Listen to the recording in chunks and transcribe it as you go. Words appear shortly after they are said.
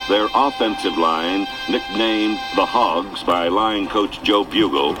Their offensive line, nicknamed the Hogs by line coach Joe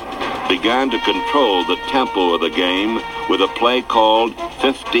Bugle, began to control the tempo of the game with a play called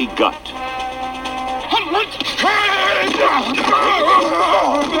 50 Gut.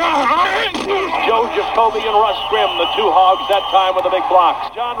 Joe Jacoby and Russ Grimm, the two Hogs that time with the big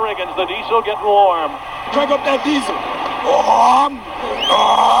blocks. John Riggins, the Diesel, getting warm. Crank up that Diesel.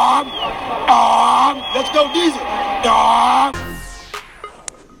 Let's go, Diesel.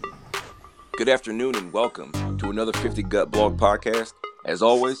 Good afternoon and welcome to another 50 Gut Blog podcast. As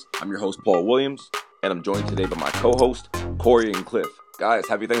always, I'm your host, Paul Williams, and I'm joined today by my co-host, Corey and Cliff. Guys,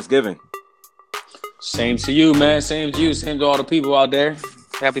 happy Thanksgiving. Same to you, man. Same to you. Same to all the people out there.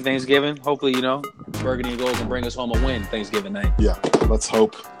 Happy Thanksgiving. Hopefully, Burgundy and Gold can bring us home a win Thanksgiving night. Yeah, let's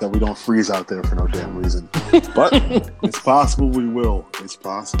hope that we don't freeze out there for no damn reason. But it's possible we will. It's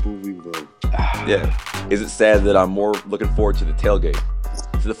possible we will. Yeah. Is it sad that I'm more looking forward to the tailgate?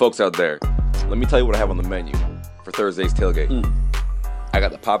 To the folks out there, let me tell you what I have on the menu for Thursday's tailgate. I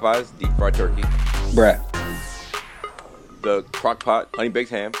got the Popeyes deep fried turkey. Bruh. The crock pot honey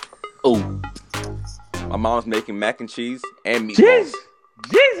baked ham. Oh. My mom's making mac and cheese and meatballs.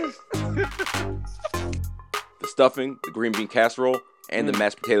 Jesus. The stuffing, the green bean casserole, and the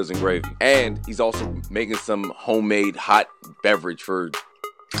mashed potatoes and gravy. And he's also making some homemade hot beverage for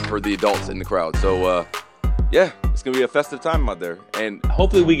the adults in the crowd. So, yeah, it's going to be a festive time out there. And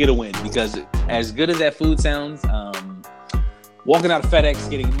hopefully we get a win because as good as that food sounds, walking out of FedEx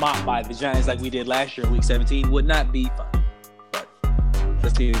getting mopped by the Giants like we did last year in Week 17 would not be fun. But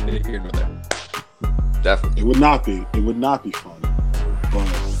let's see if here nor there. Definitely. It would not be fun. But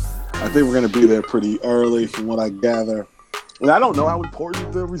I think we're going to be there pretty early from what I gather. And I don't know how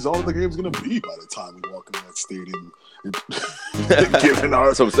important the result of the game is going to be by the time we walk into that stadium, given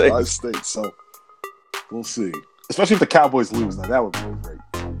our state. So we'll see. Especially if the Cowboys lose. Now, that would be great.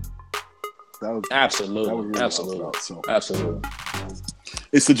 Absolutely. That would really Absolutely. help out, so. Absolutely.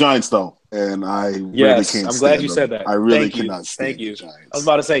 It's the Giants, though, and I really Yes, can't I'm stand glad you them. said that. I really Thank you. cannot stand Thank you. the Giants. I was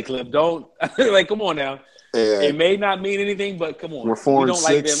about to say, Cliff, don't come on now. And It may not mean anything, but come on. we're 4 we and don't 6,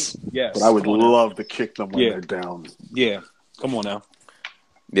 like them. Yes, but I would come on now. love to kick them when Yeah. they're down. Yeah, come on now.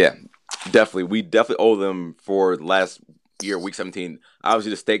 Yeah, definitely. We definitely owe them for last year, Week 17.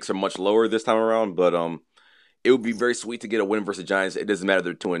 Obviously, the stakes are much lower this time around, but it would be very sweet to get a win versus the Giants. It doesn't matter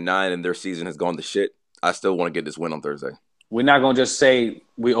they're 2-9 and their season has gone to shit. I still want to get this win on Thursday. We're not going to just say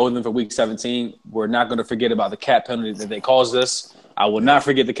we owe them for Week 17. We're not going to forget about the cap penalty that they caused us. I will not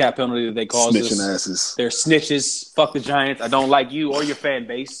forget the cap penalty that they caused us. Snitching asses. They're snitches. Fuck the Giants. I don't like you or your fan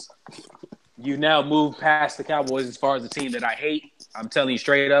base. You now move past the Cowboys as far as the team that I hate. I'm telling you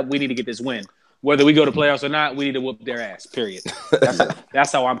straight up, we need to get this win. Whether we go to playoffs or not, we need to whoop their ass, period.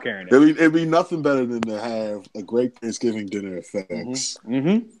 That's how I'm carrying it. It'd be nothing better than to have a great Thanksgiving dinner at FedEx.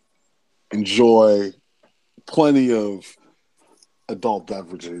 Mm-hmm. Enjoy plenty of adult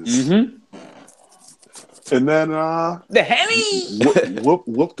beverages. Mm-hmm. And then The Henny!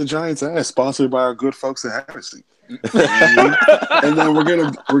 whoop the Giants' ass, sponsored by our good folks at Hennessy. And then we're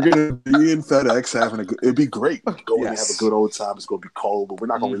gonna be in FedEx having it'd be great. Go in and have a good old time. It's gonna be cold, but we're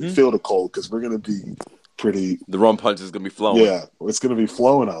not gonna really feel the cold because we're gonna be pretty. The rum punch is going to be flowing. Yeah, it's gonna be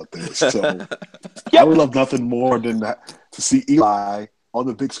flowing out there. So I would love nothing more than that, to see Eli on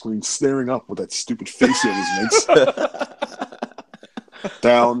the big screen staring up with that stupid face he always makes.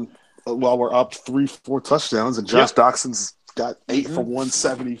 Down while we're up 3-4 touchdowns, and Josh Doxson's got 8 for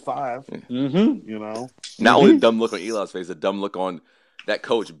 175. Mm-hmm. Not only a dumb look on Eli's face, a dumb look on that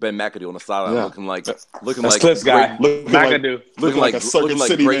coach, Ben McAdoo, on the sideline, looking like That's great, Cliff's guy. McAdoo. Looking like a Circuit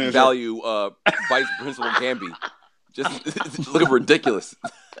City great manager. value vice principal Gamby. Just looking ridiculous.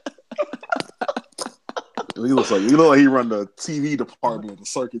 He looks like he run the TV department of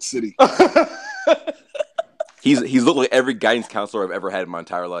Circuit City. He's looked like every guidance counselor I've ever had in my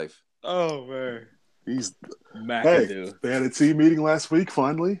entire life. Oh, man. He's McAdoo. they had a team meeting last week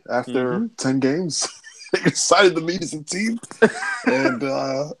finally after 10 games. They decided to meet as a team, and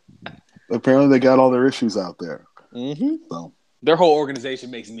apparently they got all their issues out there. Mm-hmm. So Their whole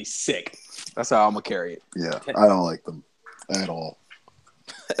organization makes me sick. That's how I'm going to carry it. yeah, I don't like them at all.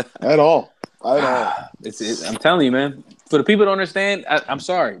 At all. I'm telling you, man. For the people that don't understand, I'm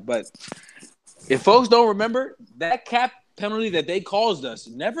sorry, but if folks don't remember that cap penalty that they caused us,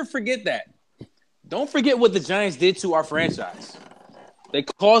 never forget that. Don't forget what the Giants did to our franchise. They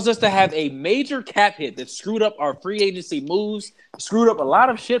caused us to have a major cap hit that screwed up our free agency moves, screwed up a lot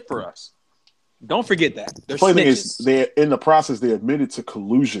of shit for us. Don't forget that. The funny thing is, in the process, they admitted to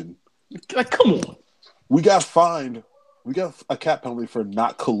collusion. Like, come on. We got fined. We got a cap penalty for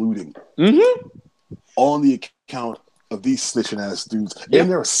not colluding Mm-hmm. on the account of these snitching ass dudes, Yeah.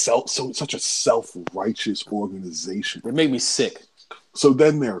 and they're such a self-righteous organization. They make me sick. So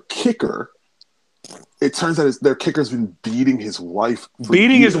then their kicker, it turns out their kicker's been beating his wife. For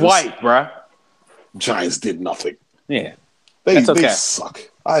Beating his years. wife, bruh. Giants did nothing. Yeah. They That's okay. suck.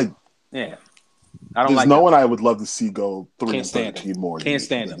 Yeah. I don't There's like no that. one I would love to see go Can't stand 3-13 more. Can't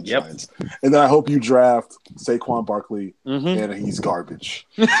stand than them. the Yep. Giants. And then I hope you draft Saquon Barkley, Mm-hmm. and he's garbage.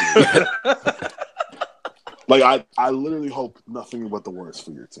 I literally hope nothing but the worst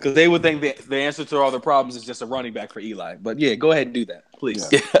for your team. Because they would think the answer to all their problems is just a running back for Eli. But yeah, go ahead and do that, please.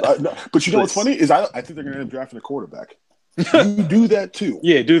 Yeah. No, but you know what's funny is I think they're going to end up drafting a quarterback. You do that too.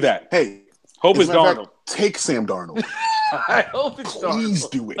 Yeah, do that. Hey, Hope as it's a matter of Darnold. fact, take Sam Darnold. I hope it's Please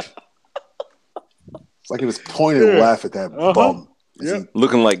Darnold. do it. It's like it was pointed and laugh at that bum. Yeah.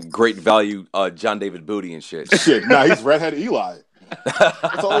 Looking like great value, John David Booty and shit. Shit, nah, he's redhead Eli.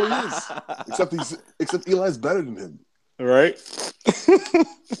 That's all he is. Except Eli's better than him. Right?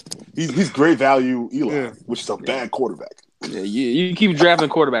 He's great value Eli, which is a bad quarterback. Yeah, you keep drafting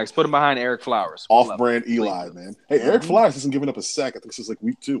quarterbacks. Put them behind Eric Flowers. Off-brand Eli, man. Hey, Eric Flowers isn't giving up a sack. I think this is like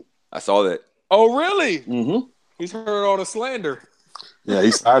week 2. I saw that. Oh, really? Mm-hmm. He's heard all the slander. Yeah,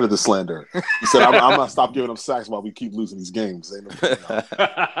 he's tired of the slander. He said, I'm going to stop giving him sacks while we keep losing these games. Ain't no,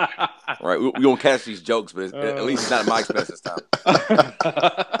 All right, we won't catch these jokes, but at least it's not at my expense this time.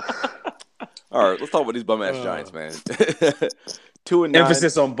 All right, let's talk about these bum ass Giants, man. 2-9.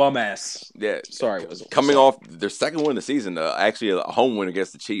 Emphasis on bum ass. Yeah, Sorry. coming off their second win of the season, actually a home win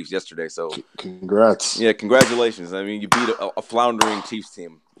against the Chiefs yesterday. So Congrats. yeah, congratulations. I mean, you beat a floundering Chiefs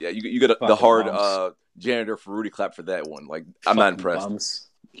team. Yeah, you got the hard janitor for Rudy clap for that one. Like, I'm not impressed. Bums.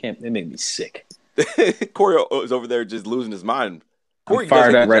 They make me sick. Corey is over there just losing his mind. Corey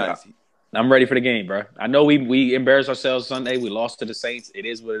fired does hate up the right Giants. I'm ready for the game, bro. I know we embarrassed ourselves Sunday. We lost to the Saints. It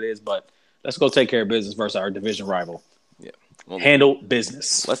is what it is, but let's go take care of business versus our division rival. Yeah. Well, Handle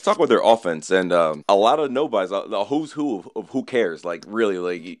business. let's talk about their offense and a lot of nobodies. The who's who of who cares? Like, really,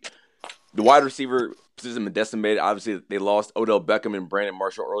 like the wide receiver position has been decimated. Obviously, they lost Odell Beckham and Brandon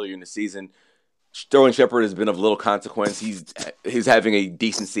Marshall earlier in the season. Sterling Shepard has been of little consequence. He's having a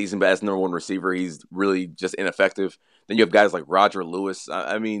decent season, but as number one receiver, he's really just ineffective. Then you have guys like Roger Lewis.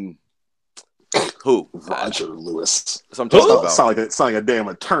 I mean, who? Roger Lewis. That's what I'm talking about. Sound like a damn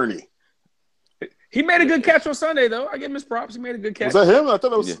attorney. He made a good catch on Sunday, though. I give him his props. He made a good catch. Was that him? I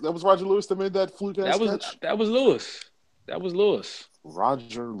thought that was Roger Lewis that made that fluke ass catch. That was Lewis.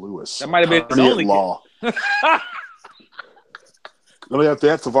 Roger Lewis. That might have been his Attorney only at law. They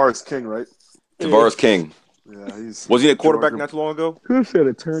have Tavares King, right? Tavares King. Yeah, Was he a quarterback Georgia. not too long ago? Who said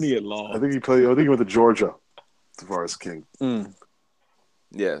attorney at law? I think he went to Georgia. Tavares King.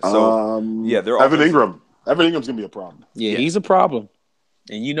 Yeah. So they're Evan offense- Ingram. Evan Ingram's gonna be a problem. Yeah, he's a problem.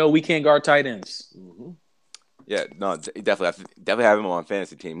 And you know we can't guard tight ends. Yeah, no, definitely have him on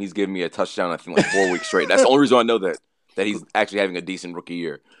fantasy team. He's giving me a touchdown, I think, like 4 weeks straight. That's the only reason I know that he's actually having a decent rookie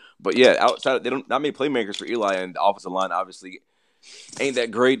year. But yeah, outside they don't not many playmakers for Eli, and the offensive line obviously ain't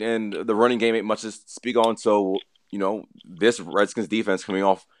that great, and the running game ain't much to speak on. So this Redskins defense coming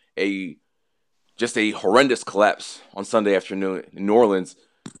off just a horrendous collapse on Sunday afternoon in New Orleans.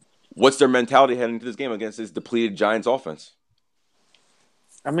 What's their mentality heading into this game against this depleted Giants offense?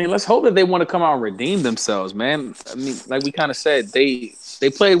 I mean, let's hope that they want to come out and redeem themselves, man. I mean, like we kind of said, they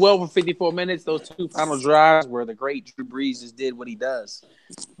played well for 54 minutes. Those 2 final drives where the great Drew Brees just did what he does.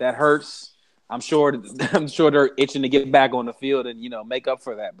 That hurts. I'm sure they're itching to get back on the field and make up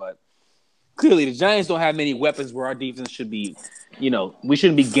for that. But clearly, the Giants don't have many weapons where our defense should be. We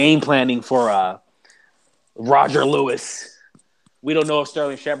shouldn't be game planning for Roger Lewis. We don't know if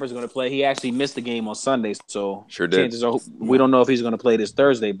Sterling Shepard's going to play. He actually missed the game on Sunday, so Sure did. chances are we don't know if he's going to play this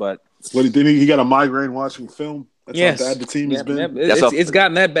Thursday. But What he got a migraine watching film? That's yes, how bad the team has been. It's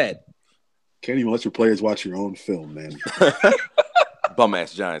gotten that bad. Can't even let your players watch your own film, man. Bum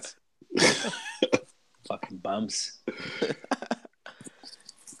ass Giants. Fucking bums.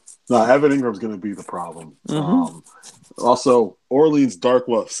 No, Evan Ingram's going to be the problem. Also, Orleans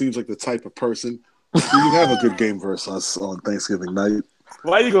Darkwa seems like the type of person who can have a good game versus us on Thanksgiving night.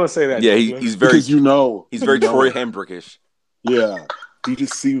 Why are you going to say that? Yeah, he's very Because he's very Troy Hambrickish. Yeah, he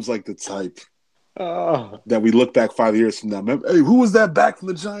just seems like the type that we look back 5 years from now. Remember, hey, who was that back from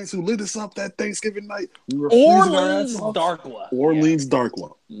the Giants who lit us up that Thanksgiving night? We were freezing our ass off. Orleans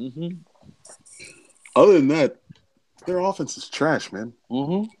Darkwa. Other than that, their offense is trash, man.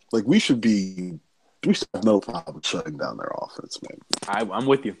 Like we should have no problem shutting down their offense, man. I'm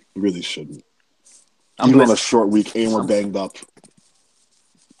with you. We really shouldn't. Even on a short week and we're banged up,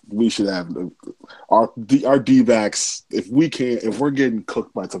 we should have our D-backs. If we're getting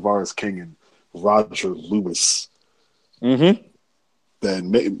cooked by Tavares King and Roger Lewis, Mm-hmm.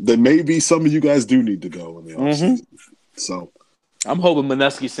 then maybe some of you guys do need to go in the offseason. So I'm hoping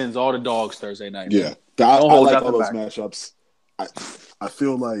Mineski sends all the dogs Thursday night. yeah, I like all those matchups. I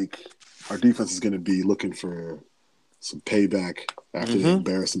feel like our defense is going to be looking for some payback after they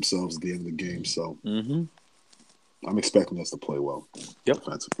embarrass themselves at the end of the game. So I'm expecting us to play well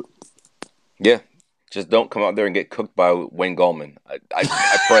defensively. Yeah. Just don't come out there and get cooked by Wayne Gallman. I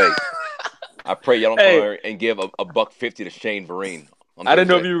pray. I pray y'all don't come out there and give a $150 to Shane Vereen. I didn't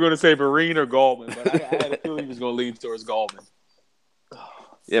know if you were going to say Vereen or Gallman, but I had a feeling he was going to lean towards Gallman.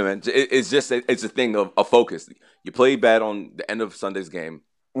 Yeah, man. It's a thing of focus. You played bad on the end of Sunday's game.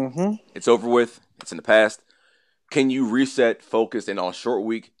 It's over with. It's in the past. Can you reset, focus, and on a short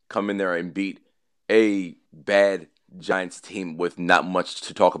week come in there and beat a bad Giants team with not much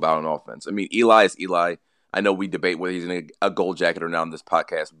to talk about on offense? I mean, Eli is Eli. I know we debate whether he's in a gold jacket or not on this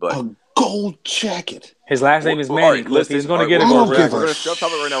podcast, but a gold jacket. His last name is Manning. He's going to get a gold jacket. We're going to stop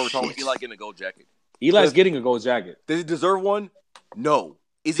talking right now. We're talking Eli getting a gold jacket. Eli's getting a gold jacket. Does he deserve one? No.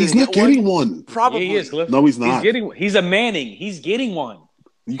 He's not getting one. Probably. Yeah, he is, Cliff. No, he's not. He's a Manning. He's getting one.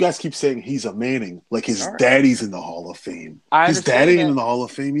 You guys keep saying he's a Manning, like his daddy's in the Hall of Fame. I his daddy ain't in the Hall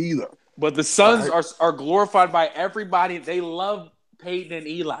of Fame either. But the Suns are glorified by everybody. They love Peyton and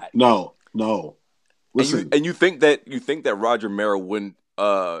Eli. No. Listen, and you think that Roger Mara wouldn't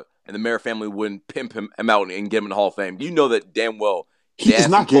and the Mara family wouldn't pimp him out and get him in the Hall of Fame? You know that damn well. He is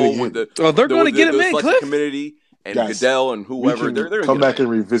not getting in. They're going to get him in, Cliff. Committee and Goodell and whoever. They're come back and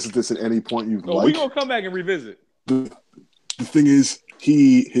revisit this at any point you'd like. We're going to come back and revisit. The thing is,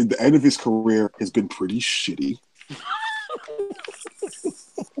 the end of his career has been pretty shitty.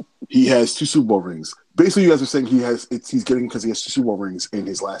 He has 2 Super Bowl rings. Basically, you guys are saying he's getting because he has 2 Super Bowl rings and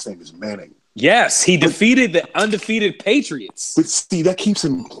his last name is Manning. Yes, he defeated the undefeated Patriots. But see, that keeps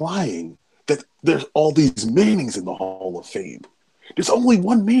implying that there's all these Mannings in the Hall of Fame. There's only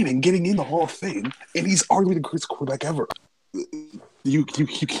one Manning getting in the Hall of Fame, and he's arguably the greatest quarterback ever. You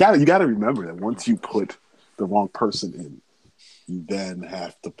gotta remember that once you put the wrong person in, you then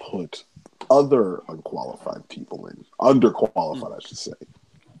have to put other unqualified people in. Underqualified, I should say.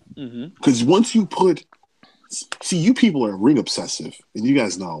 Because once you put... See, you people are ring obsessive, and you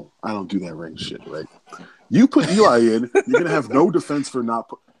guys know I don't do that ring shit, right? You put Eli in, you're going to have no defense for not...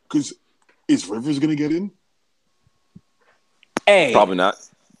 Because is Rivers going to get in? Hey. Probably not.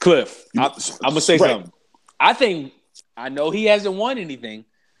 Cliff, I'm going to say something. I know he hasn't won anything,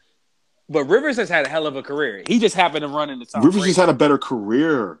 but Rivers has had a hell of a career. He just happened to run in the top. Rivers just had a better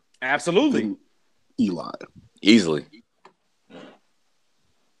career. Absolutely. Than Eli. Easily.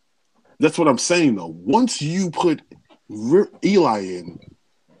 That's what I'm saying, though. Once you put Eli in,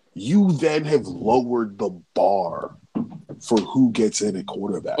 you then have lowered the bar for who gets in at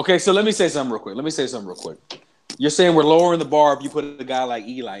quarterback. Okay, so let me say something real quick. You're saying we're lowering the bar if you put a guy like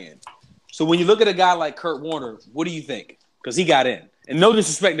Eli in. So when you look at a guy like Kurt Warner, what do you think? Because he got in. And no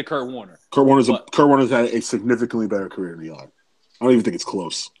disrespect to Kurt Warner. Kurt Warner's had a significantly better career than Eli. I don't even think it's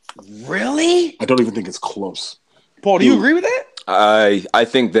close. Really? I don't even think it's close. Paul, do you agree with that? I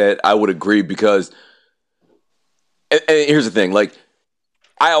think that I would agree because and here's the thing, like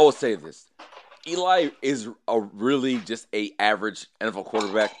I always say this. Eli is really just a average NFL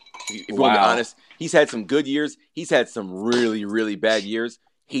quarterback. If you want to be honest, he's had some good years. He's had some really, really bad years.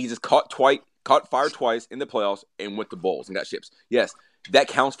 He just caught fire twice in the playoffs and went to bowls and got ships. Yes, that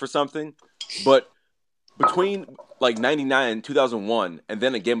counts for something. But between like 99 and 2001, and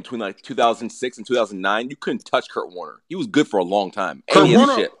then again between like 2006 and 2009, you couldn't touch Kurt Warner. He was good for a long time. Kurt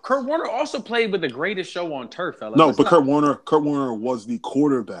Warner also played with the greatest show on turf, fella. No, but Kurt Warner was the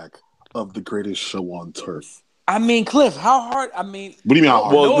quarterback of the greatest show on turf. I mean, Cliff, how hard? I mean, what do you mean how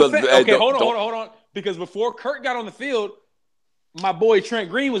hard? Well, hold on. Because before Kurt got on the field, my boy Trent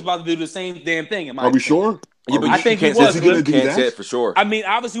Green was about to do the same damn thing. Are we sure? Yeah, but I think he was. Can't say it for sure. I mean,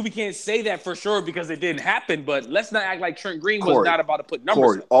 obviously we can't say that for sure because it didn't happen. But let's not act like Trent Green was not about to put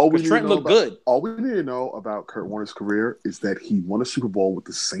numbers. Corey, Trent looked good. All we need to know about Kurt Warner's career is that he won a Super Bowl with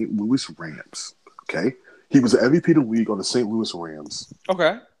the St. Louis Rams. Okay, he was the MVP of the league on the St. Louis Rams.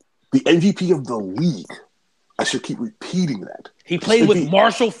 Okay, the MVP of the league. I should keep repeating that. He played with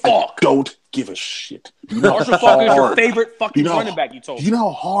Marshall Faulk. I don't give a shit. Marshall Faulk is your favorite fucking running back. You told me. You know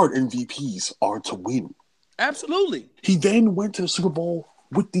how hard MVPs are to win. Absolutely. He then went to the Super Bowl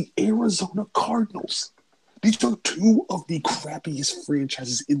with the Arizona Cardinals. These are two of the crappiest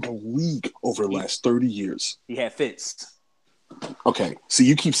franchises in the league over the last 30 years. He had Fitz. Okay, so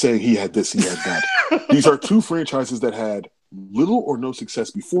you keep saying he had this, he had that. These are two franchises that had little or no success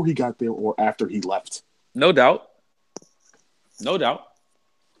before he got there or after he left. No doubt. No doubt.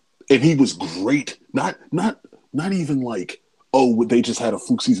 And he was great. Not not even like, oh, they just had a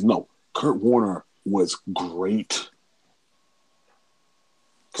fluke season. No, Kurt Warner was great.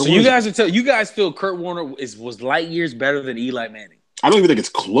 So you guys feel Kurt Warner was light years better than Eli Manning? I don't even think it's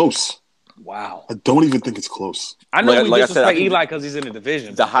close. Wow. I don't even think it's close. I know we Like I disrespect said, Eli because he's in the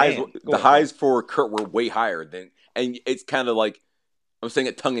division. The but highs for Kurt were way higher than, and it's kind of like I'm saying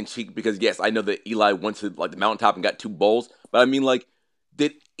it tongue in cheek because yes, I know that Eli went to like the mountaintop and got 2 bowls, but I mean like,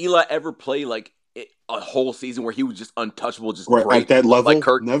 did Eli ever play like a whole season where he was just untouchable, just great at that level? like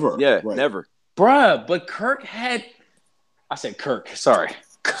Kirk? Never. Yeah, right. never. Bruh, but Kirk had. I said Kirk. Sorry,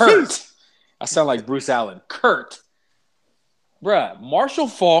 Kurt. I sound like Bruce Allen. Kurt. Bruh, Marshall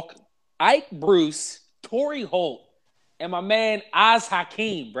Faulk, Ike Bruce, Torrey Holt, and my man Oz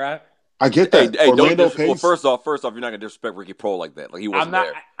Hakeem, bruh. I get that. Hey, Orlando don't. Well, Pace. first off, you're not gonna disrespect Ricky Prohl like that. Like he wasn't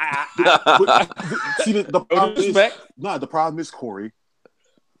I'm not. But, see, the problem is, disrespect. the problem is, Corey,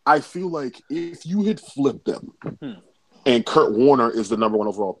 I feel like if you had flipped them and Kurt Warner is the number 1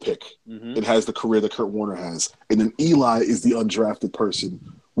 overall pick and has the career that Kurt Warner has, and then Eli is the undrafted person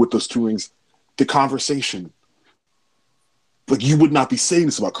with those 2 rings, the conversation, like you would not be saying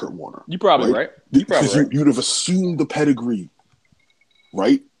this about Kurt Warner. You probably right. Because you'd have assumed the pedigree,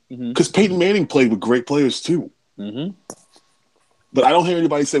 right? Because Peyton Manning played with great players too. Mm-hmm. But I don't hear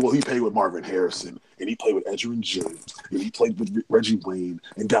anybody say, well, he played with Marvin Harrison, and he played with Edgerrin James, and he played with Reggie Wayne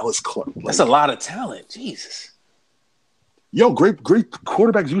and Dallas Clark. Like, that's a lot of talent. Jesus. Yo, great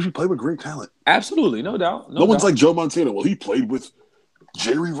quarterbacks usually play with great talent. Absolutely, no doubt. No one's like Joe Montana. Well, he played with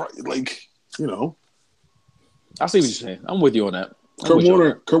Jerry Rice. Like, you know. I see what you're saying. I'm with you on that. Kurt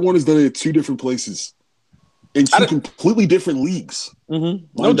Warner's done it at 2 different places in 2 completely different leagues.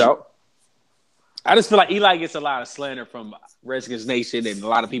 Mm-hmm. No doubt. I just feel like Eli gets a lot of slander from Redskins Nation and a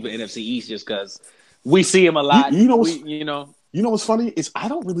lot of people in NFC East just because we see him a lot. You know what's funny is I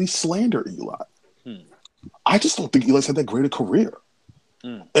don't really slander Eli. I just don't think Eli's had that great a career.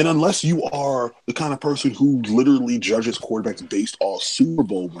 And unless you are the kind of person who literally judges quarterbacks based off Super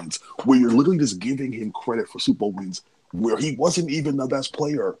Bowl wins, where you're literally just giving him credit for Super Bowl wins, where he wasn't even the best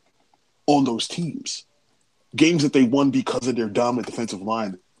player on those teams. Games that they won because of their dominant defensive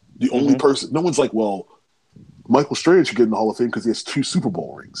line. The only person, no one's like, well, Michael Strahan should get in the Hall of Fame because he has 2 Super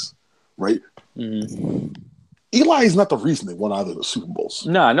Bowl rings, right? Eli is not the reason they won either of the Super Bowls.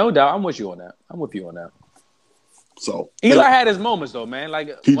 Nah, no doubt. I'm with you on that. So Eli had his moments though, man.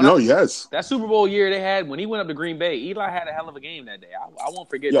 Like yes. That Super Bowl year they had when he went up to Green Bay, Eli had a hell of a game that day. I won't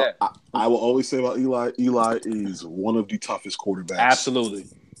forget that. I will always say about Eli. Eli is one of the toughest quarterbacks. Absolutely.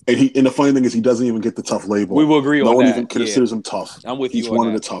 And the funny thing is, he doesn't even get the tough label. We will agree on that. No one even considers him tough. I'm with you. He's one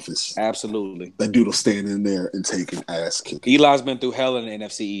of the toughest. Absolutely. That dude will stand in there and take an ass kick. Eli's been through hell in the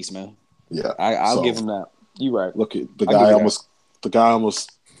NFC East, man. Yeah, I'll give him that. You right. Look at the guy.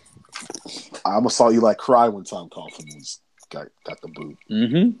 I almost saw Eli cry when Tom Coughlin got the boot.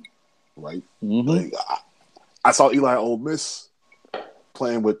 Right. Like, I saw Eli at Ole Miss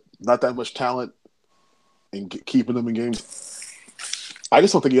playing with not that much talent and keeping them in games. I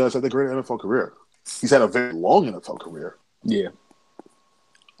just don't think Eli's had a great NFL career. He's had a very long NFL career. Yeah.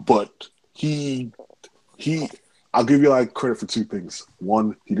 But I'll give Eli credit for 2 things.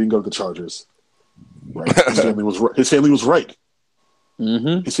 One, he didn't go to the Chargers. Right. His family was right. His family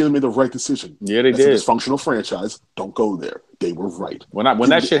made the right decision. Yeah, they did. did. It's a dysfunctional franchise. Don't go there. They were right. When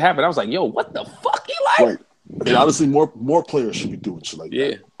that shit happened, I was like, yo, what the fuck, Eli? Right. And honestly, more players should be doing shit like that.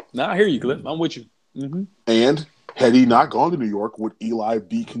 Yeah. No, I hear you, Cliff. I'm with you. And had he not gone to New York, would Eli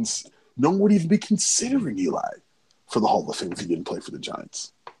be no one would even be considering Eli for the Hall of Fame if he didn't play for the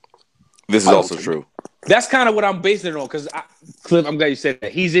Giants. This is also true. That's kind of what I'm basing it on because, Cliff, I'm glad you said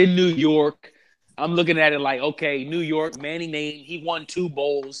that. He's in New York. I'm looking at it like, okay, New York, Manning name. He won 2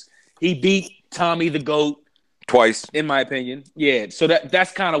 bowls. He beat Tommy the GOAT. Twice. In my opinion. Yeah, so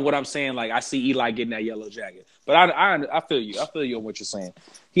that's kind of what I'm saying. Like, I see Eli getting that yellow jacket. But I feel you. I feel you on what you're saying.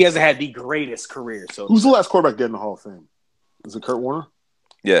 He hasn't had the greatest career. So who's the last quarterback getting the Hall of Fame? Is it Kurt Warner?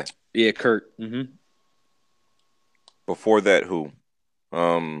 Yeah. Yeah, Kurt. Before that, who?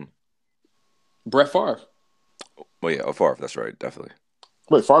 Brett Favre. Well, yeah, Favre. That's right. Definitely.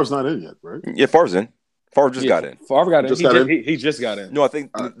 Wait, Favre's not in yet, right? Yeah, Favre's in. Favre just got in. Favre got in. He just got in. No, I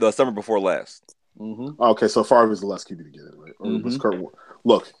think the summer before last. Okay, so Favre is the last QB to get in, right? Or was Kurt Warner?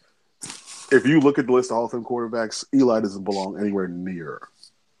 Look, if you look at the list of Hall of Fame quarterbacks, Eli doesn't belong anywhere near.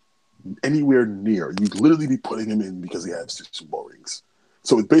 You'd literally be putting him in because he has 2 Super Bowl rings.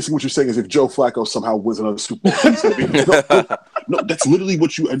 So basically what you're saying is if Joe Flacco somehow wins another Super Bowl, he's going to be... No, that's literally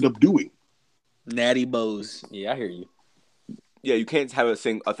what you end up doing. Natty Bows. Yeah, I hear you. Yeah, you can't have a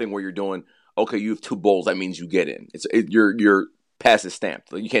thing where you're doing, okay, you have 2 bowls, that means you get in. You're pass is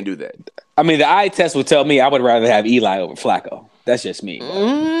stamped. Like, you can't do that. I mean, the eye test would tell me I would rather have Eli over Flacco. That's just me.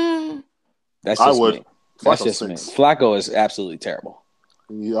 That's just I would. me. That's Flacco just me. stinks. Flacco is absolutely terrible.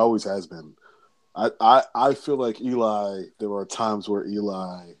 He always has been. I feel like Eli. There were times where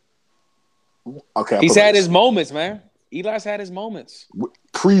Eli. Okay, He's had his moments, man. Eli's had his moments.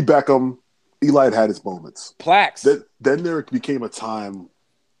 pre Beckham. Eli had his moments. Plaques. Then there became a time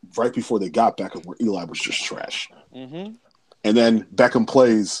right before they got Beckham where Eli was just trash. Mm-hmm. And then Beckham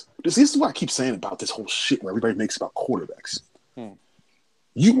plays. This is what I keep saying about this whole shit where everybody makes about quarterbacks.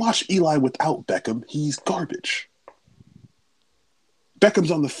 You watch Eli without Beckham, he's garbage. Beckham's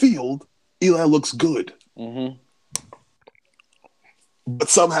on the field, Eli looks good. Mm-hmm. But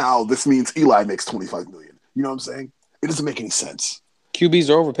somehow this means Eli makes $25 million. You know what I'm saying? It doesn't make any sense. QBs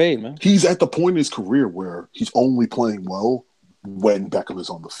are overpaid, man. He's at the point in his career where he's only playing well when Beckham is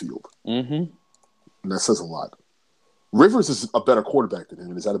on the field. Mm-hmm. And that says a lot. Rivers is a better quarterback than him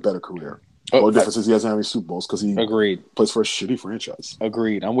and has had a better career. Oh, The difference is he hasn't had any Super Bowls because he Agreed. plays for a shitty franchise.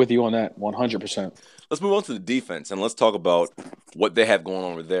 Agreed. I'm with you on that 100%. Let's move on to the defense, and let's talk about what they have going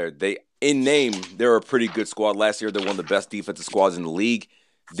on over there. In name, they're a pretty good squad. Last year, they're one of the best defensive squads in the league.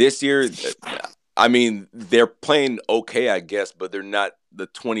 This year, I mean, they're playing okay, I guess, but they're not the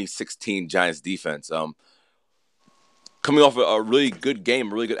 2016 Giants defense. Coming off a really good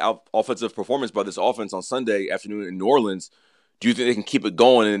game, a really good offensive performance by this offense on Sunday afternoon in New Orleans, do you think they can keep it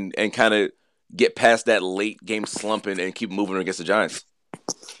going and kind of get past that late game slumping and keep moving against the Giants?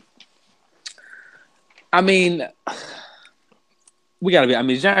 I mean, we got to be. I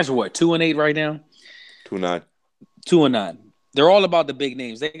mean, the Giants are what, 2-8 right now? 2-9. 2-9. They're all about the big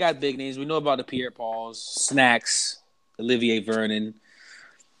names. They got big names. We know about the Pierre Pauls, Snacks, Olivier Vernon.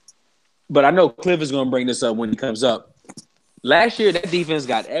 But I know Cliff is going to bring this up when he comes up. Last year, that defense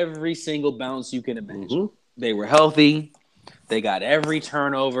got every single bounce you can imagine. Mm-hmm. They were healthy. They got every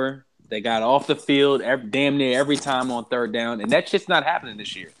turnover. They got off the field damn near every time on third down. And that shit's not happening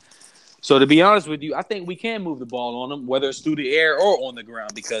this year. So to be honest with you, I think we can move the ball on them, whether it's through the air or on the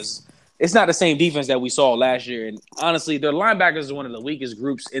ground, because it's not the same defense that we saw last year. And honestly, their linebackers are one of the weakest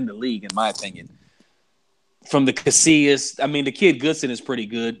groups in the league, in my opinion. From the Casillas, I mean, the kid Goodson is pretty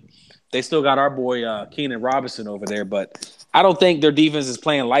good. They still got our boy Keenan Robinson over there, but I don't think their defense is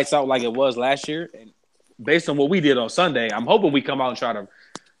playing lights out like it was last year. And based on what we did on Sunday, I'm hoping we come out and try to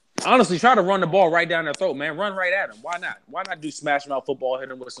run the ball right down their throat, man. Run right at them. Why not? Why not do smash mouth football, hit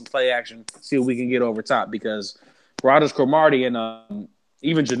them with some play action, see if we can get over top? Because Rogers Cromartie and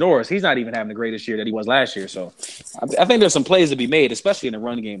even Janoris, he's not even having the greatest year that he was last year. So I think there's some plays to be made, especially in the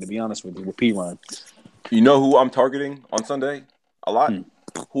run game, to be honest with you, with P-Run. You know who I'm targeting on Sunday? A lot.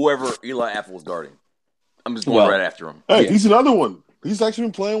 Whoever Eli Apple is guarding. I'm just going right after him. Hey, Yeah. he's another one. He's actually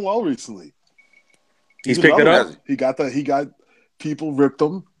been playing well recently. He's picked it up. He got people ripped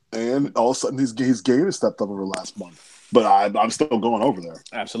him, and all of a sudden his game has stepped up over the last month. But I'm still going over there.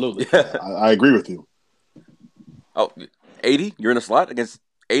 Absolutely. I agree with you. Oh, 80? You're in a slot against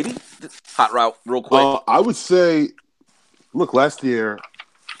 80? Hot route real quick. I would say, look, last year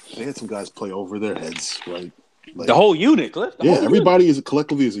they had some guys play over their heads, right? Like, The whole unit, Cliff. The whole everybody is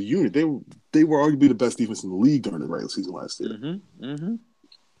collectively as a unit. They were arguably the best defense in the league during the regular season last year. Mm-hmm. Mm-hmm.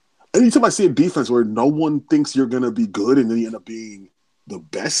 Anytime I see a defense where no one thinks you're going to be good and then you end up being the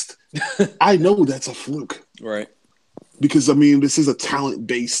best, I know that's a fluke. Right. Because, I mean, this is a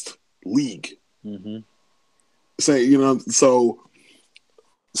talent-based league. Mm-hmm. So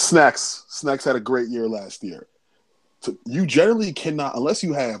Snacks had a great year last year. So you generally cannot, unless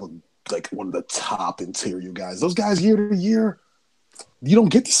you have one of the top interior guys. Those guys year to year, you don't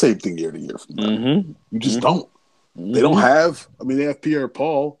get the same thing year to year from them. Mm-hmm. You just don't. Mm-hmm. They don't have. I mean, they have Pierre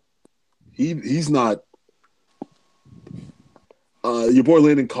Paul. He's not. Your boy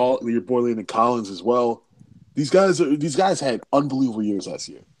Landon Collins as well. These guys had unbelievable years last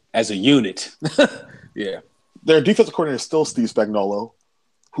year As a unit. Yeah. Their defensive coordinator is still Steve Spagnuolo,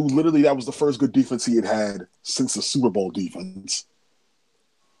 who literally that was the first good defense he had since the Super Bowl defense.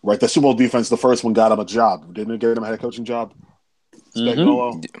 Right, the Super Bowl defense, the first one got him a job. Didn't it get him a head coaching job?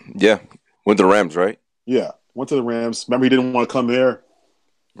 Spagnuolo? Yeah. Went to the Rams, right? Yeah. Went to the Rams. Remember, he didn't want to come here.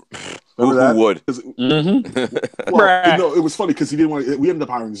 Who would? Mm-hmm. Well, it was funny because he didn't want. We ended up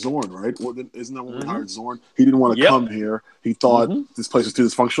hiring Zorn, right? Isn't that when we hired Zorn? He didn't want to come here. He thought this place was too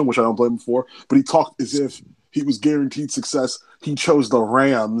dysfunctional, which I don't blame him for. But he talked as if he was guaranteed success. He chose the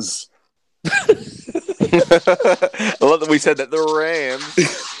Rams. I love that we said that the Rams.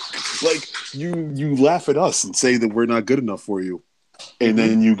 Like you laugh at us and say that we're not good enough for you, and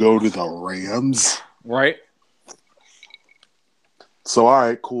then you go to the Rams, Right. So, all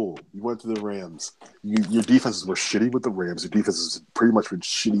right, cool. You went to the Rams. Your defenses were shitty with the Rams. Your defenses has pretty much been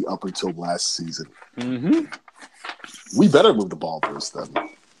shitty up until last season. Mm-hmm. We better move the ball first, then.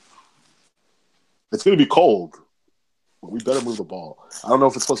 It's going to be cold, but we better move the ball. I don't know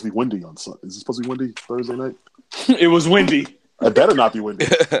if it's supposed to be windy on Sunday. Is it supposed to be windy Thursday night? It was windy. It better not be windy.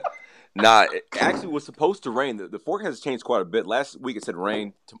 Nah, it actually was supposed to rain. The forecast has changed quite a bit. Last week it said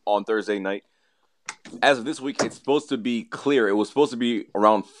rain on Thursday night. As of this week, it's supposed to be clear. It was supposed to be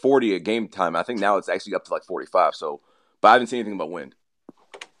around 40 at game time. I think now it's actually up to like 45. So, but I haven't seen anything about wind.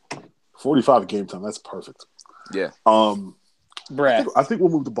 45 at game time. That's perfect. Yeah. Brad. I think we'll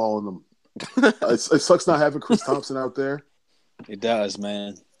move the ball in them. It sucks not having Chris Thompson out there. It does,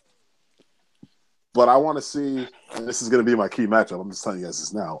 man. But I want to see, and this is going to be my key matchup. I'm just telling you guys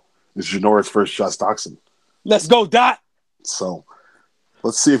this now. It's Janoris versus Josh Doctson. Let's go, Dot. So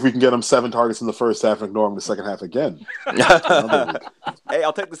let's see if we can get him 7 targets in the first half and ignore him in the second half again. Hey,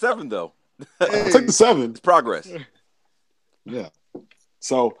 I'll take the 7 though. I'll take the 7. It's progress. Yeah.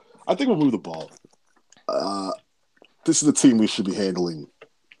 So I think we'll move the ball. This is the team we should be handling.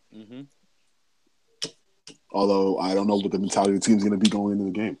 Mm-hmm. Although I don't know what the mentality of the team's going to be going into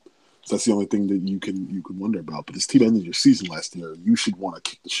the game. So that's the only thing that you can wonder about. But this team ended your season last year. You should want to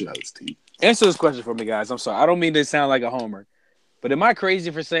kick the shit out of this team. Answer this question for me, guys. I'm sorry. I don't mean to sound like a homer. But am I crazy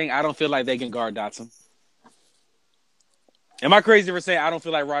for saying I don't feel like they can guard Dotson? Am I crazy for saying I don't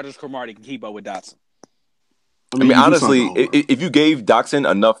feel like Rogers Cromartie can keep up with Dotson? I mean honestly, if you gave Doctson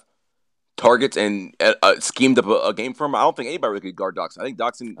enough targets and schemed up a game for him, I don't think anybody really could guard Doctson. I think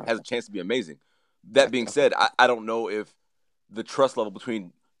Doctson has a chance to be amazing. That being said, I don't know if the trust level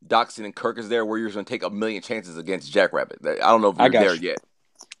between Doctson and Kirk is there where you're going to take a million chances against Jackrabbit. I don't know if you're there yet.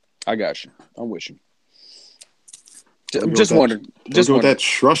 I got you. I'm with you. Just wondering. Just with that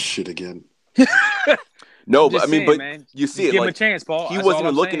trust shit again. No, but I mean, but man. you see it. Give him like, a chance, Paul. He That's wasn't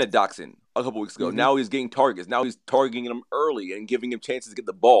all even I'm looking saying. at Doctson a couple weeks ago. Mm-hmm. Now he's getting targets. Now he's targeting him early and giving him chances to get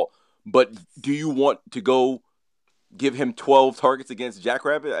the ball. But do you want to go give him 12 targets against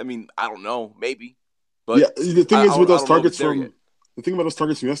Jackrabbit? I mean, I don't know. Maybe. But yeah, the thing is with those targets from the thing about those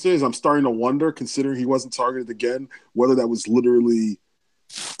targets from yesterday is I'm starting to wonder, considering he wasn't targeted again, whether that was literally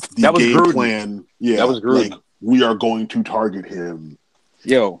the game Gruden. plan. Yeah, that was Gruden. Like, we are going to target him.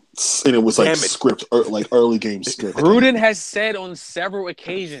 Yo, and it was like script, like early game script. Gruden has said on several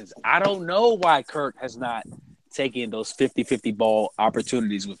occasions, I don't know why Kirk has not taken those 50-50 ball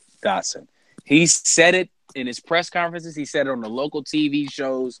opportunities with Dotson. He said it in his press conferences. He said it on the local TV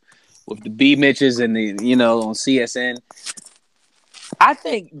shows with the B Mitches and the on CSN. I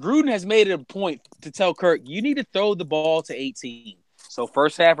think Gruden has made it a point to tell Kirk, you need to throw the ball to 18. So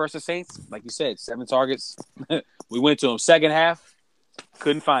first half versus Saints, like you said, 7 targets. We went to him. Second half,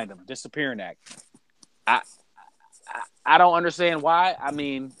 couldn't find him. Disappearing act. I don't understand why. I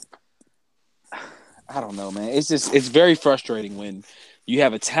mean, I don't know, man. It's very frustrating when you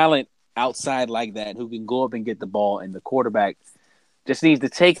have a talent outside like that who can go up and get the ball and the quarterback just needs to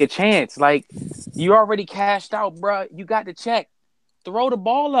take a chance. Like, you already cashed out, bro. You got the check. Throw the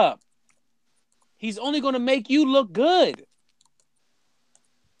ball up. He's only going to make you look good.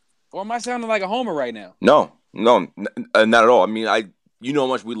 Or am I sounding like a homer right now? No, not at all. I mean, you know how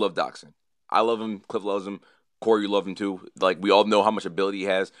much we love Doctson. I love him. Cliff loves him. Corey, you love him too. Like, we all know how much ability he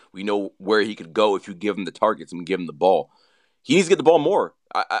has. We know where he could go if you give him the targets and give him the ball. He needs to get the ball more.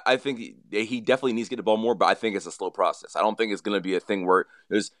 I think he definitely needs to get the ball more, but I think it's a slow process. I don't think it's going to be a thing where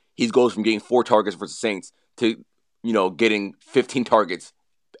he goes from getting 4 targets versus Saints to getting 15 targets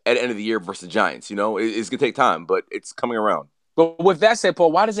at the end of the year versus Giants. It's going to take time, but it's coming around. But with that said,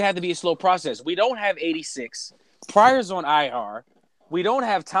 Paul, why does it have to be a slow process? We don't have 86. Pryor's on IR. We don't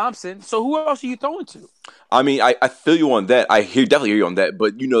have Thompson. So who else are you throwing to? I mean, I feel you on that. Definitely hear you on that.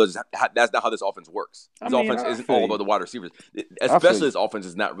 But that's not how this offense works. This offense isn't all about the wide receivers. Especially this offense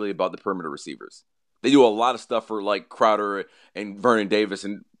is not really about the perimeter receivers. They do a lot of stuff for like Crowder and Vernon Davis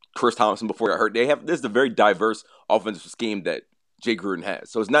and Chris Thompson before he got hurt. This is a very diverse offensive scheme that Jay Gruden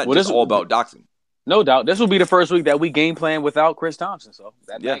has. So it's not just all about Doctson. No doubt. This will be the first week that we game plan without Chris Thompson. So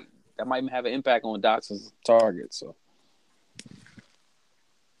that might have an impact on Dotson's targets. So,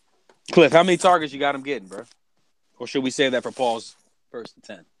 Cliff, how many targets you got him getting, bro? Or should we save that for Paul's first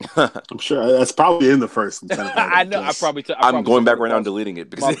and 10? I'm sure that's probably in the first and 10. I know. I'm going back right now and deleting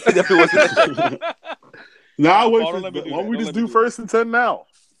it because it definitely wasn't. Now, why don't we just do first and 10 now?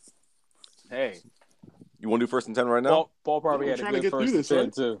 Hey. You want to do first and 10 right now? Paul probably had a good first and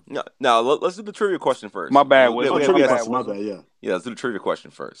 10, too. No, let's do the trivia question first. My bad. My bad, yeah. Yeah, let's do the trivia question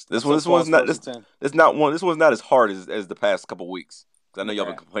first. This one's not as hard as the past couple weeks. Because I know y'all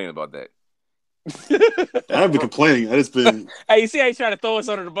been complaining about that. I haven't been complaining. I just been. Hey, you see how he's trying to throw us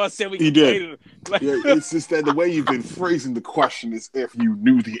under the bus? Said we He did. complained. Like, Yeah, it's just that the way you've been phrasing the question is if you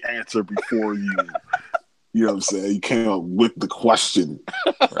knew the answer before you know what I'm saying, you came up with the question,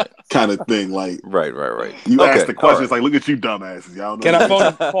 kind of thing. Like, Right. you Okay, asked the question, all it's like, look at you, dumbasses. Y'all know. can I phone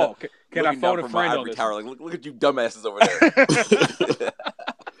a Paul? Can I Looking phone down a from my friend on ivory this? tower, like, look at you dumbasses over there.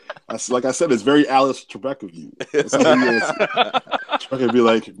 Like I said, it's very Alice Trebek of you. That's how you answer. Trebek would be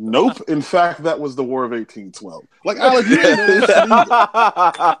like, nope. In fact, that was the War of 1812. Like, Alex, you didn't know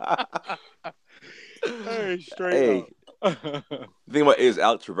that shit either. Hey, straight Hey, up. the thing about it is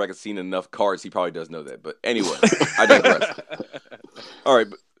Alex Trebek has seen enough cards. He probably does know that. But anyway, I digress. All right,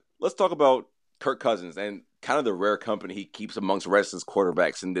 but let's talk about Kirk Cousins and kind of the rare company he keeps amongst Redskins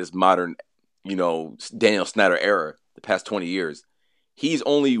quarterbacks in this modern, Daniel Snyder era, the past 20 years. He's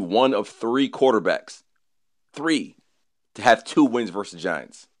only one of 3 quarterbacks, 3, to have 2 wins versus the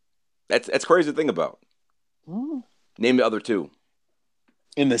Giants. That's crazy to think about. Name the other 2.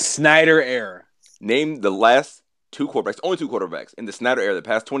 In the Snyder era. Name the last 2 quarterbacks, only 2 quarterbacks in the Snyder era, the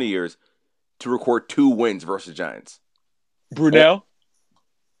past 20 years, to record 2 wins versus the Giants. Brunell?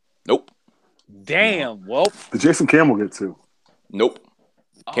 Nope. Damn. Well, Did Jason Campbell get 2? Nope.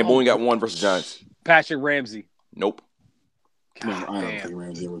 Campbell only got 1 versus the Giants. Patrick Ramsey. Nope. No, I don't damn. think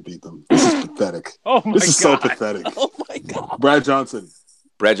Ramsey would beat them. This is pathetic. Oh my This is so God. pathetic. Oh my God. Brad Johnson.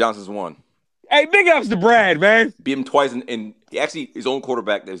 Brad Johnson's 1. Hey, big ups to Brad, man. Beat him twice, and he actually, his own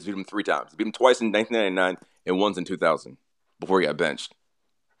quarterback has beat him 3 times. He beat him twice in 1999 and once in 2000 before he got benched.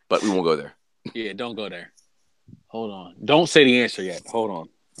 But we won't go there. Yeah, don't go there. Hold on. Don't say the answer yet. Hold on.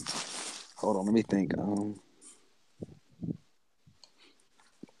 Let me think.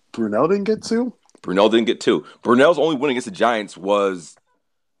 Brunell didn't get 2? Brunell didn't get 2. Brunell's only win against the Giants was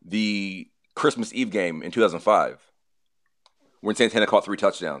the Christmas Eve game in 2005, when Santana caught 3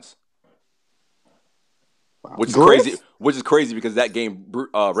 touchdowns. Wow. Which is Griff? crazy. Which is crazy because that game,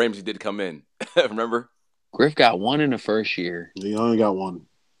 Ramsey did come in. Remember? Griff got 1 in the first year. He only got 1.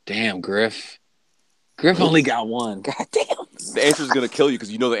 Damn, Griff. Griff only got 1. God damn. The answer is going to kill you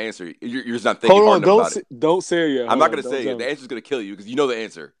because you know the answer. You're just not thinking hard enough about it. Don't say it yet. I'm not going to say it. The answer is going to kill you because you know the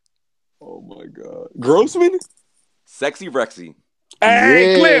answer. Oh my God. Grossman? Sexy Rexy.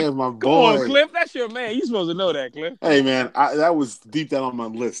 Hey, Yeah, Cliff. my Come boy. on, Cliff. That's your man. You supposed to know that, Cliff. Hey man, that was deep down on my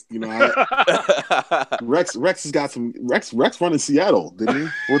list. Rex has got some. Rex running Seattle, didn't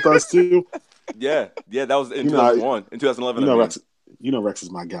he? With us too. Yeah, that was in 2001. In 2011. Rex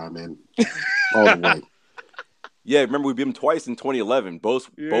is my guy, man. All the way. Yeah, remember we beat him twice in 2011. Both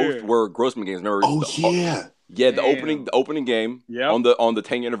were Grossman games. Remember? Oh yeah. Yeah, the opening game on the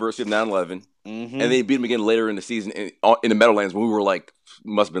 10th anniversary of 9/11, and they beat him again later in the season in the Meadowlands when we were like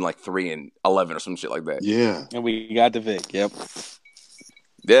must have been like 3-11 or some shit like that. Yeah, and we got the Vic. Yep.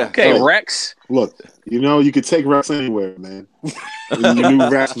 Yeah. Okay, so, Rex. Look, you could take Rex anywhere, man. And you knew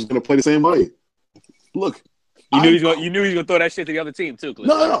Rex was going to play the same way. Look, you knew he was gonna throw that shit to the other team too. Cliff.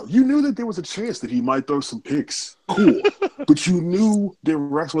 No. You knew that there was a chance that he might throw some picks. Cool, but you knew that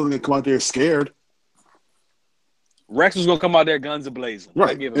Rex wasn't going to come out there scared. Rex was gonna come out there guns a blazing.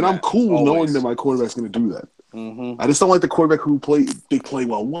 Right, and I'm cool knowing that my quarterback's going to do that. I just don't like the quarterback who they play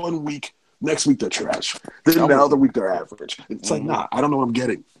well 1 week, next week they're trash, then the other week they're average. It's like, nah, I don't know what I'm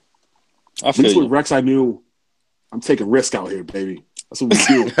getting. I feel At least you. with Rex, I knew I'm taking risk out here, baby. That's what we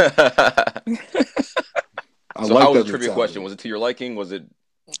do. So how was the trivia question? Was it to your liking? Was it?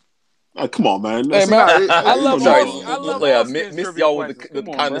 Oh, come on, man. Hey, man, I love Sorry, I love I all missed trivia y'all with questions. the Come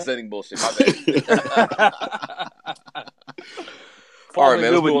on, condescending bullshit. My bad. All right,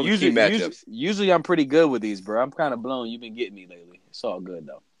 man. Let's move on to key matchups. Usually I'm pretty good with these, bro. I'm kind of blown. You've been getting me lately. It's all good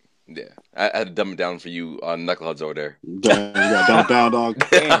though. Yeah, I had to dumb it down for you, knuckleheads over there. Damn, you got dumped down, dog.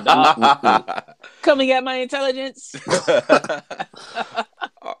 Damn, dog. Coming at my intelligence.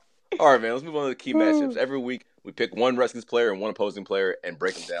 All right, man. Let's move on to the key matchups. Every week we pick one Redskins player and one opposing player and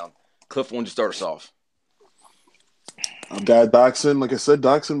break them down. Cliff, why don't you start us off? I've got Doxson. Like I said,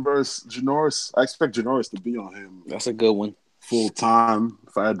 Doxson versus Janoris. I expect Janoris to be on him That's a good one. full time,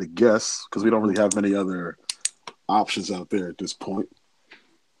 if I had to guess, because we don't really have many other options out there at this point.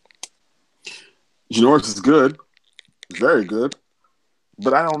 Janoris is good, very good,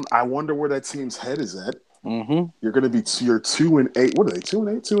 but I wonder where that team's head is at. Mm-hmm. You're going to be you're 2-8. What are they?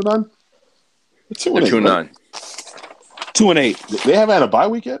 2-8, 2-9? They're 2-9. 2-8. They haven't had a bye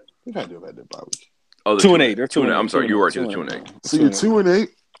week yet. They've had to have had their bye week. Oh, 2-8. They're 2-8. I'm sorry, you were 2-8. So you're 2-8.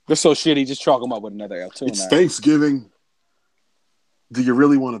 They're so shitty. Just chalk them up with another L. 2-9. It's Thanksgiving. Do you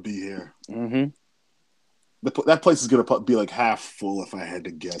really want to be here? Mm-hmm. That place is going to be like half full, if I had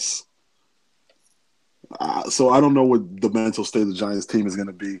to guess. So I don't know what the mental state of the Giants team is going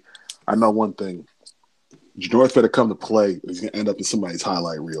to be. I know one thing. North better come to play. He's going to end up in somebody's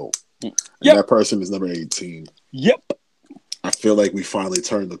highlight reel. And that person is number 18. Yep. I feel like we finally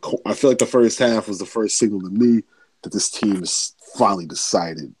turned I feel like the first half was the first signal to me that this team has finally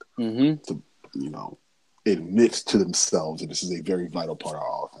decided to, admit to themselves that this is a very vital part of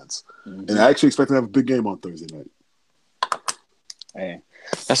our offense. And I actually expect to have a big game on Thursday night. Hey,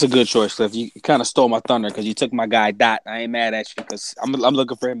 that's a good choice, Cliff. You kind of stole my thunder because you took my guy Dot. I ain't mad at you because I'm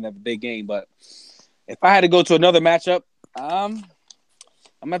looking for him to have a big game. But if I had to go to another matchup, I'm going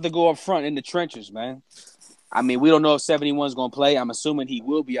to have to go up front in the trenches, man. I mean, we don't know if 71 is going to play. I'm assuming he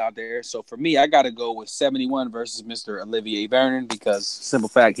will be out there. So for me, I got to go with 71 versus Mr. Olivier Vernon because, simple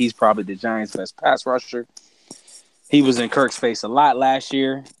fact, he's probably the Giants' best pass rusher. He was in Kirk's face a lot last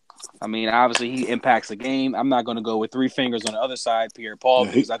year. I mean, obviously, he impacts the game. I'm not going to go with three fingers on the other side, Pierre-Paul,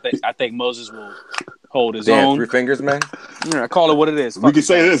 because I think Moses will hold his own. 3 fingers, man? I call it what it is. We can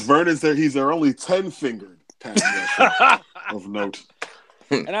say this. Vernon's there. He's their only 10-fingered pass rusher of note.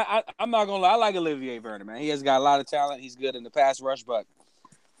 And I'm not going to lie. I like Olivier Vernon, man. He has got a lot of talent. He's good in the pass rush. But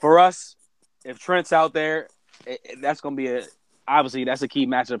for us, if Trent's out there, that's going to be obviously, that's a key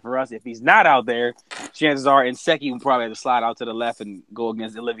matchup for us. If he's not out there, chances are Nsekhe will probably have to slide out to the left and go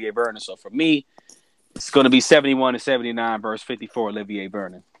against Olivier Vernon. So for me, it's going to be 71-79 versus 54 Olivier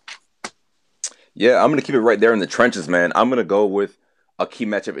Vernon. Yeah, I'm going to keep it right there in the trenches, man. I'm going to go with a key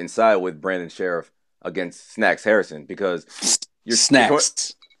matchup inside with Brandon Sheriff against Snacks Harrison because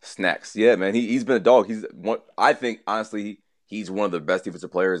Snacks. Yeah, man. He's been a dog. I think, honestly, he's one of the best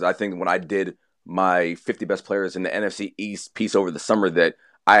defensive players. I think when I did my 50 best players in the NFC East piece over the summer that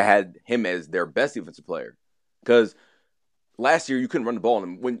I had him as their best defensive player. Because last year you couldn't run the ball.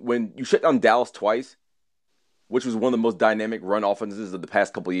 And when you shut down Dallas twice, which was one of the most dynamic run offenses of the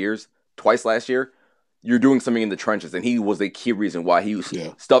past couple of years, twice last year, you're doing something in the trenches. And he was a key reason why he was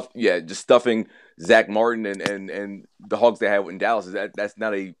just stuffing Zach Martin and the Hogs they had in Dallas. That's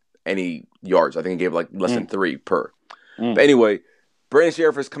not any yards. I think he gave like less than 3 per. But anyway, Brandon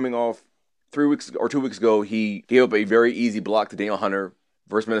Sheriff is coming off 2 weeks ago. He gave up a very easy block to Daniel Hunter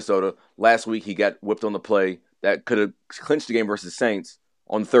versus Minnesota. Last week, he got whipped on the play that could have clinched the game versus Saints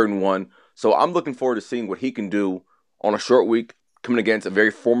on 3rd and 1. So I'm looking forward to seeing what he can do on a short week coming against a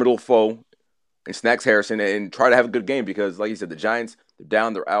very formidable foe in Snacks Harrison and try to have a good game because, like you said, the Giants, they're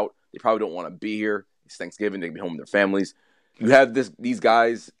down, they're out. They probably don't want to be here. It's Thanksgiving. They can be home with their families. You have these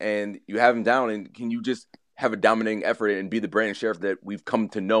guys, and you have them down, and can you just have a dominating effort and be the Brandon Sheriff that we've come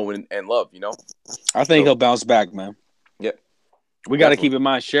to know and love, I think he'll bounce back, man. Yep. We got to keep in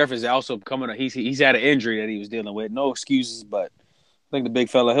mind, Sheriff is also coming. He's had an injury that he was dealing with. No excuses, but I think the big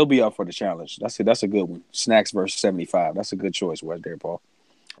fella, he'll be up for the challenge. That's a good one. Snacks versus 75. That's a good choice, right there, Paul.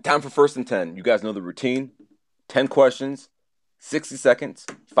 Time for 1st and 10. You guys know the routine. 10 questions, 60 seconds,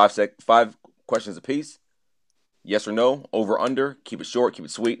 5 questions apiece. Yes or no, over, under. Keep it short, keep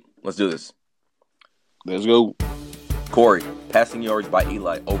it sweet. Let's do this. Let's go. Corey, passing yards by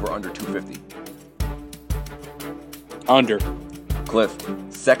Eli, over, under 250. Under. Cliff,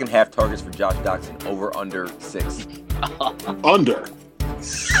 second half targets for Josh Doctson, over, under 6. Under.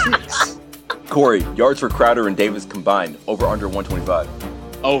 6. Corey, yards for Crowder and Davis combined, over, under 125.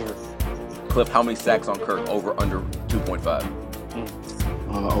 Over. Cliff, how many sacks on Kirk, over, under 2.5.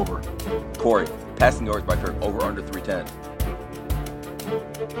 Over. Corey, passing yards by Kirk, over, under 310.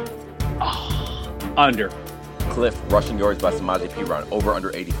 Under. Cliff, rushing yards by Samaje Perine, over,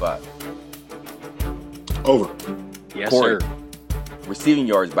 under 85. Over. Yes, Corey, sir. receiving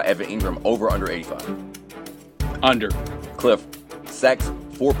yards by Evan Ingram, over, under 85. Under. Cliff, sacks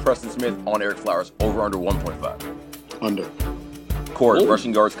for Preston Smith on Eric Flowers, over, under 1.5. Under. Corey,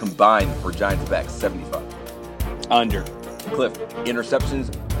 rushing yards combined for Giants backs, 75. Under. Cliff,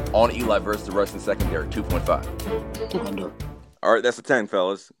 interceptions on Eli versus the Russian secondary, 2.5. Under. All right, that's a 10,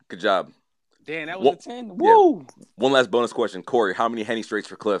 fellas. Good job. Damn, that was a 10? Woo! Yeah. One last bonus question. Corey, how many Henny Straights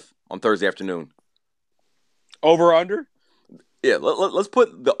for Cliff on Thursday afternoon? Over, under? Yeah, let's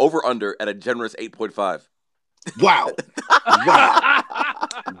put the over-under at a generous 8.5. Wow. Wow.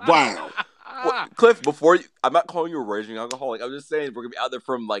 Wow. Well, Cliff, I'm not calling you a raging alcoholic. I'm just saying we're going to be out there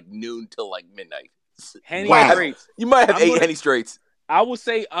from like noon till like midnight. Henny Straights. You might have 8 Henny Straights. I would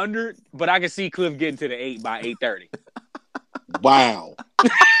say under, but I can see Cliff getting to the 8 by 8:30. Wow.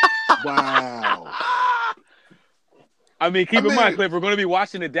 Wow. I mean, keep in mind, Cliff, we're going to be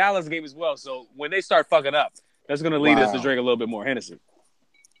watching the Dallas game as well. So when they start fucking up, that's going to lead us to drink a little bit more Hennessy.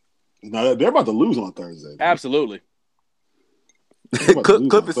 No, they're about to lose on Thursday. Absolutely.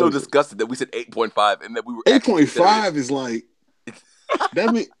 Cliff is so disgusted that we said 8.5 and that we were 8.5 is like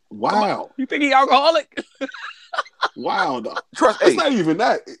that mean wow. You think he alcoholic? Wow, no. Trust. It's Hey, not even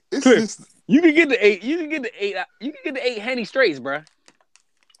that. It's Cliff. just You can get the 8. You can get the 8. You can get the 8 Henny straights, bro.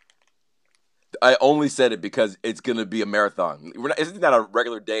 I only said it because it's gonna be a marathon. It's not a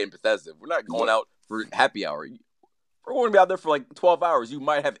regular day in Bethesda. We're not going out for happy hour. We're going to be out there for like 12 hours. You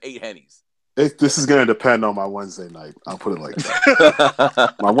might have 8 Hennies. this is going to depend on my Wednesday night. I'll put it like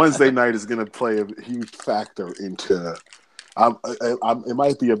that. My Wednesday night is going to play a huge factor into. It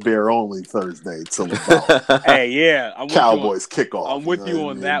might be a bear only Thursday till about Hey, yeah, I'm Cowboys kickoff. I'm with you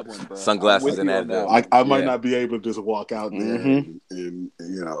on I that one, bro. Sunglasses and Advil. I might not be able to just walk out there and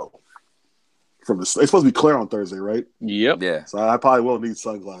from the. It's supposed to be clear on Thursday, right? Yep. Yeah. So I probably will need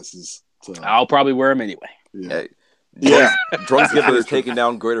sunglasses. I'll probably wear them anyway. Yeah. Hey, Drunk Skipper is taking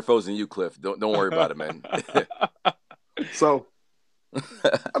down greater foes than you, Cliff. Don't worry about it, man. So,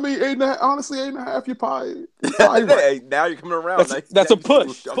 I mean, 8.5. Honestly, 8.5. You're probably right. Hey, now you're coming around. That's a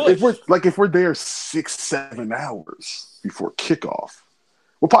push. If we're there 6-7 hours before kickoff,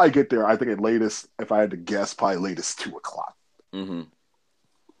 we'll probably get there. I think at latest, if I had to guess, probably latest 2:00. Mm-hmm.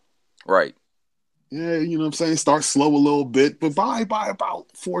 Right. Yeah, you know what I'm saying. Start slow a little bit, but by about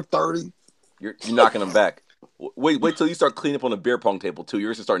 4:30. You're knocking them back. Wait till you start cleaning up on the beer pong table too.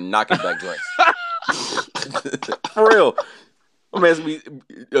 You're gonna start knocking back drinks. For real. My man's gonna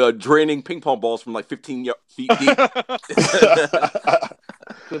be draining ping pong balls from like 15 feet deep. Cliff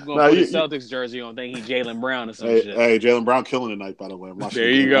gonna put his Celtics jersey on, thinking he Jaylen Brown or some shit. Hey, Jaylen Brown killing tonight, by the way. There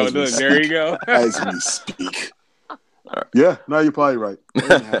you go. Look, there you go. As we speak. Yeah, no, you're probably right.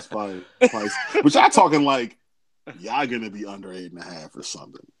 8.5 probably. But y'all talking like y'all gonna be under 8.5 or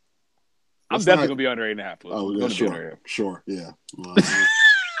something. I'm definitely gonna be under 8.5. Oh, yeah, sure, yeah.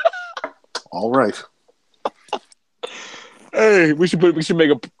 All right. Hey, we should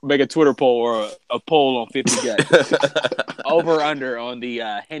make a Twitter poll or a poll on 50 guys. Over or under on the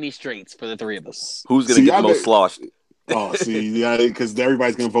Henny straights for the three of us. Who's gonna get the most sloshed? Oh, see, yeah, because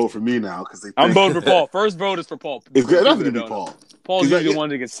everybody's gonna vote for me now because I'm voting for Paul. First vote is for Paul. It's good. That's gonna be Paul. Paul's usually the one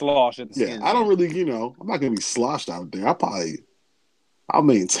that gets sloshed at the skin. I don't really, I'm not gonna be sloshed out there. I'll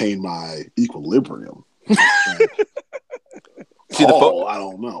maintain my equilibrium. See, I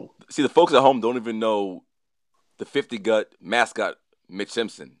don't know. See, the folks at home don't even know the 50 gut mascot, Mitch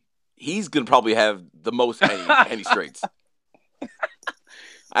Simpson. He's gonna probably have the most Henny straights.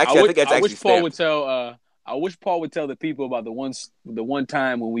 I wish Paul would tell the people about the one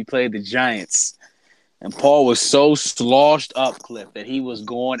time when we played the Giants, and Paul was so sloshed up, Cliff, that he was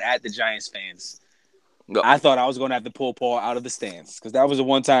going at the Giants fans. No. I thought I was going to have to pull Paul out of the stands because that was the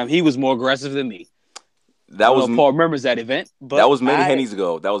one time he was more aggressive than me. Paul remembers that event, but that was many Hennies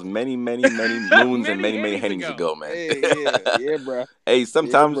ago. That was many moons and many Hennies ago, man. Yeah, bro. Hey,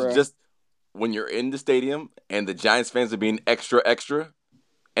 sometimes just when you're in the stadium and the Giants fans are being extra,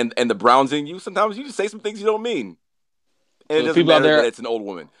 and the Browns in you, sometimes you just say some things you don't mean, and it doesn't matter that it's an old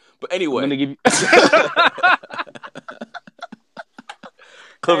woman. But anyway, I'm gonna give you.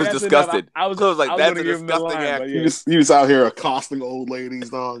 Cliff is disgusted. Cliff was like, "That's a disgusting act." You just out here accosting old ladies,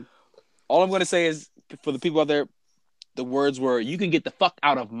 dog. All I'm gonna say is, for the people out there, the words were, "You can get the fuck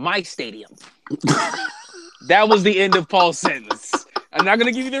out of my stadium." That was the end of Paul's sentence. I'm not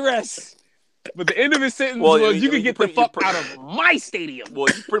gonna give you the rest. But the end of his sentence was, "You can get the fuck out of my stadium." Well,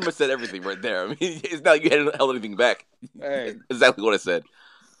 you pretty much said everything right there. I mean, it's not like you hadn't held anything back. Hey, exactly what I said.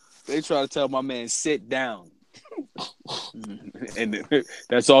 They try to tell my man, "Sit down." And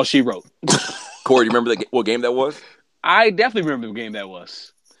that's all she wrote. Corey, you remember what game that was? I definitely remember the game that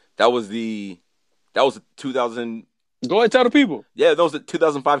was. That was the 2000. Go ahead, tell the people. Yeah, that was the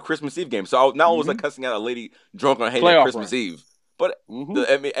 2005 Christmas Eve game. So I not only was like cussing out a lady drunk on Hay Christmas Eve, but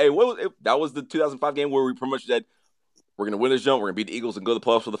that was the 2005 game where we pretty much said we're gonna win this jump, we're gonna beat the Eagles and go to the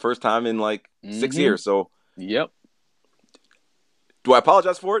playoffs for the first time in like 6 years. So yep. Do I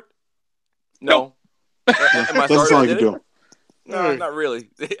apologize for it? No. Am I sorry I did it? No, not really.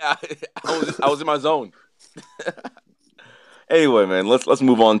 I was in my zone. Anyway, man, let's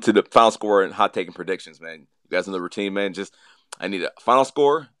move on to the final score and hot take and predictions, man. You guys know the routine, man. I need a final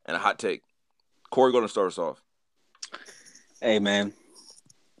score and a hot take. Corey, going to start us off. Hey, man.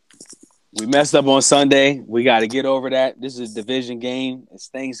 We messed up on Sunday. We got to get over that. This is a division game. It's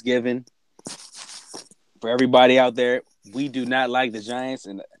Thanksgiving. For everybody out there, we do not like the Giants,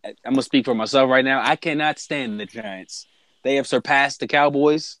 and I'm going to speak for myself right now. I cannot stand the Giants. They have surpassed the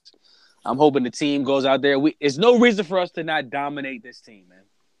Cowboys. I'm hoping the team goes out there. There's no reason for us to not dominate this team, man.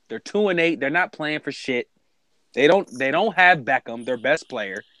 They're 2-8. They're not playing for shit. They don't have Beckham, their best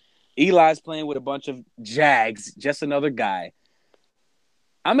player. Eli's playing with a bunch of Jags, just another guy.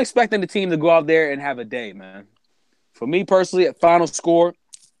 I'm expecting the team to go out there and have a day, man. For me personally, at final score,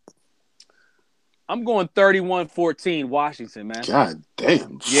 I'm going 31-14 Washington, man. God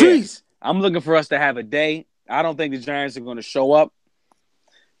damn. Yeah. Jeez. I'm looking for us to have a day. I don't think the Giants are going to show up.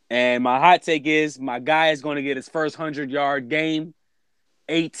 And my hot take is my guy is going to get his first 100-yard game,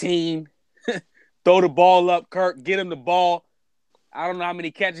 18. Throw the ball up, Kirk. Get him the ball. I don't know how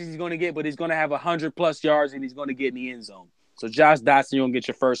many catches he's going to get, but he's going to have 100-plus yards, and he's going to get in the end zone. So, Josh Dotson, you're going to get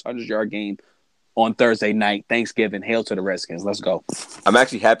your first 100-yard game on Thursday night, Thanksgiving. Hail to the Redskins. Let's go. I'm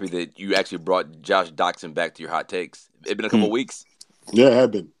actually happy that you actually brought Josh Dotson back to your hot takes. It's been a couple weeks. Yeah, it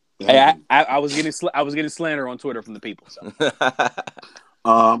had been. Hey, I was getting slander on Twitter from the people. So.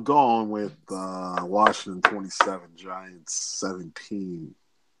 I'm going with Washington 27, Giants 17.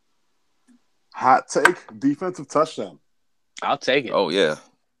 Hot take, defensive touchdown. I'll take it. Oh, yeah.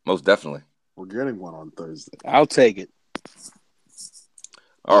 Most definitely. We're getting one on Thursday. I'll take it.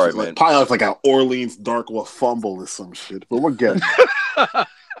 All right, man. Probably looks like an Orleans Darkwa fumble or some shit, but we're getting it.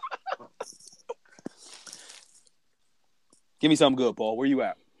 Give me something good, Paul. Where you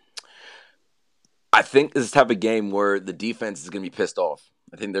at? I think this is the type of game where the defense is going to be pissed off.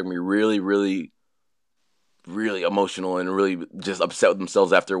 I think they're going to be really, really, really emotional and really just upset with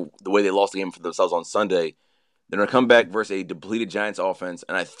themselves after the way they lost the game for themselves on Sunday. They're going to come back versus a depleted Giants offense,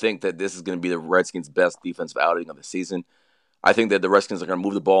 and I think that this is going to be the Redskins' best defensive outing of the season. I think that the Redskins are going to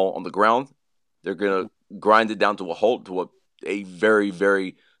move the ball on the ground. They're going to grind it down to a halt, to a very,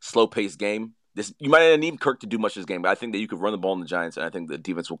 very slow-paced game. You might not need Kirk to do much of this game, but I think that you could run the ball on the Giants, and I think the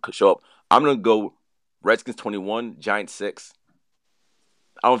defense will show up. I'm going to go Redskins 21, Giants 6.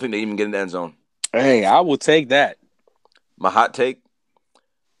 I don't think they even get in the end zone. Hey, I will take that. My hot take.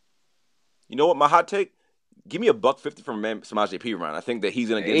 You know what? My hot take. Give me $150 from Samaje Perine. I think that he's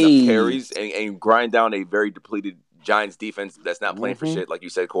going to get enough carries and grind down a very depleted Giants defense that's not playing for shit, like you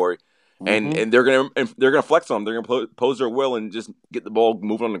said, Corey. And they're gonna flex on them. They're gonna pose their will and just get the ball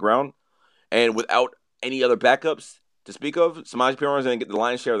moving on the ground. And without any other backups to speak of, Samaje Perine is gonna get the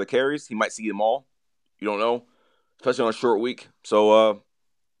lion's share of the carries. He might see them all. You don't know, especially on a short week. So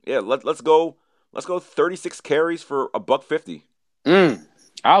let's go 36 carries for $150.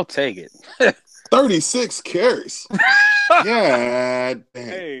 I'll take it. 36 carries. Yeah. Damn.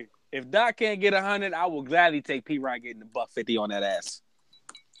 Hey, if Doc can't get 100, I will gladly take P. Ryan getting $150 on that ass.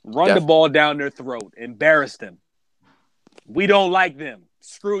 Run the ball down their throat. Embarrass them. We don't like them.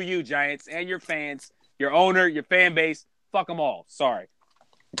 Screw you, Giants, and your fans, your owner, your fan base. Fuck them all. Sorry.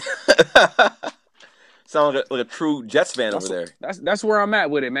 Sound like a true Jets fan over there. That's where I'm at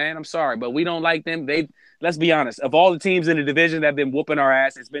with it, man. I'm sorry, but we don't like them. Let's be honest. Of all the teams in the division that have been whooping our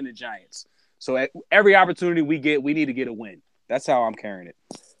ass, it's been the Giants. So at every opportunity we get, we need to get a win. That's how I'm carrying it.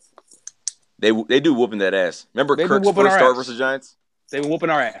 They do whooping that ass. Remember Kirk's first start versus Giants? They've been whooping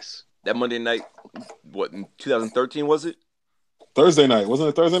our ass. That Monday night, what, in 2013 was it? Thursday night. Wasn't it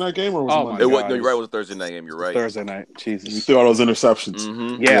a Thursday night game or was it Monday? No, you're right. It was a Thursday night game. You're right. Thursday night. Jesus. You threw all those interceptions.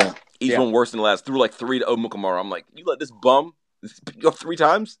 Mm-hmm. Yeah. Each one worse than the last. Threw like 3 to Omukamara. I'm like, you let this bum pick you up 3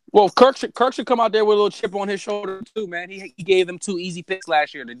 times? Well, Kirk should come out there with a little chip on his shoulder too, man. He gave them 2 easy picks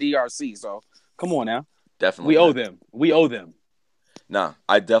last year to DRC. So come on now. Definitely. We owe them. Nah,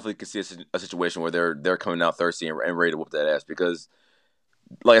 I definitely could see a situation where they're coming out thirsty and ready to whoop that ass because,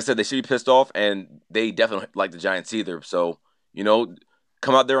 like I said, they should be pissed off, and they definitely like the Giants either. So,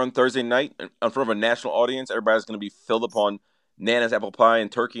 come out there on Thursday night in front of a national audience. Everybody's going to be filled up on Nana's apple pie and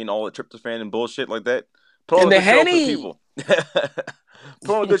turkey and all the tryptophan and bullshit like that. Put on a good show for the people.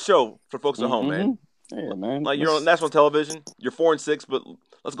 Put on a good show for folks at home, man. Yeah, man. Like, you're on national television. You're 4-6, but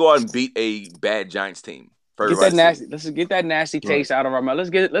let's go out and beat a bad Giants team. Let's get that nasty taste out of our mouth. Let's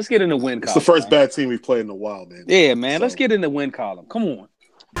get in the win column. It's the first bad team we've played in a while, man. Yeah, man. So. Let's get in the win column. Come on.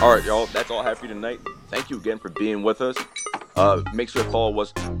 All right, y'all. That's all I have for you tonight. Thank you again for being with us. Make sure to follow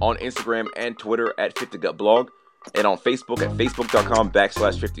us on Instagram and Twitter at 50gutblog and on Facebook at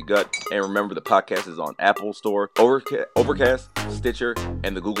facebook.com/50gut. And remember, the podcast is on Apple Store, Overcast, Stitcher,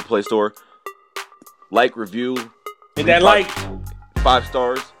 and the Google Play Store. Like, review. Hit that like. 5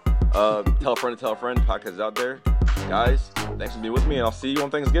 stars. Tell a friend to tell a friend. Podcast is out there. Guys, thanks for being with me, and I'll see you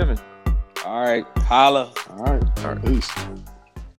on Thanksgiving. All right. Holla. All right. Peace.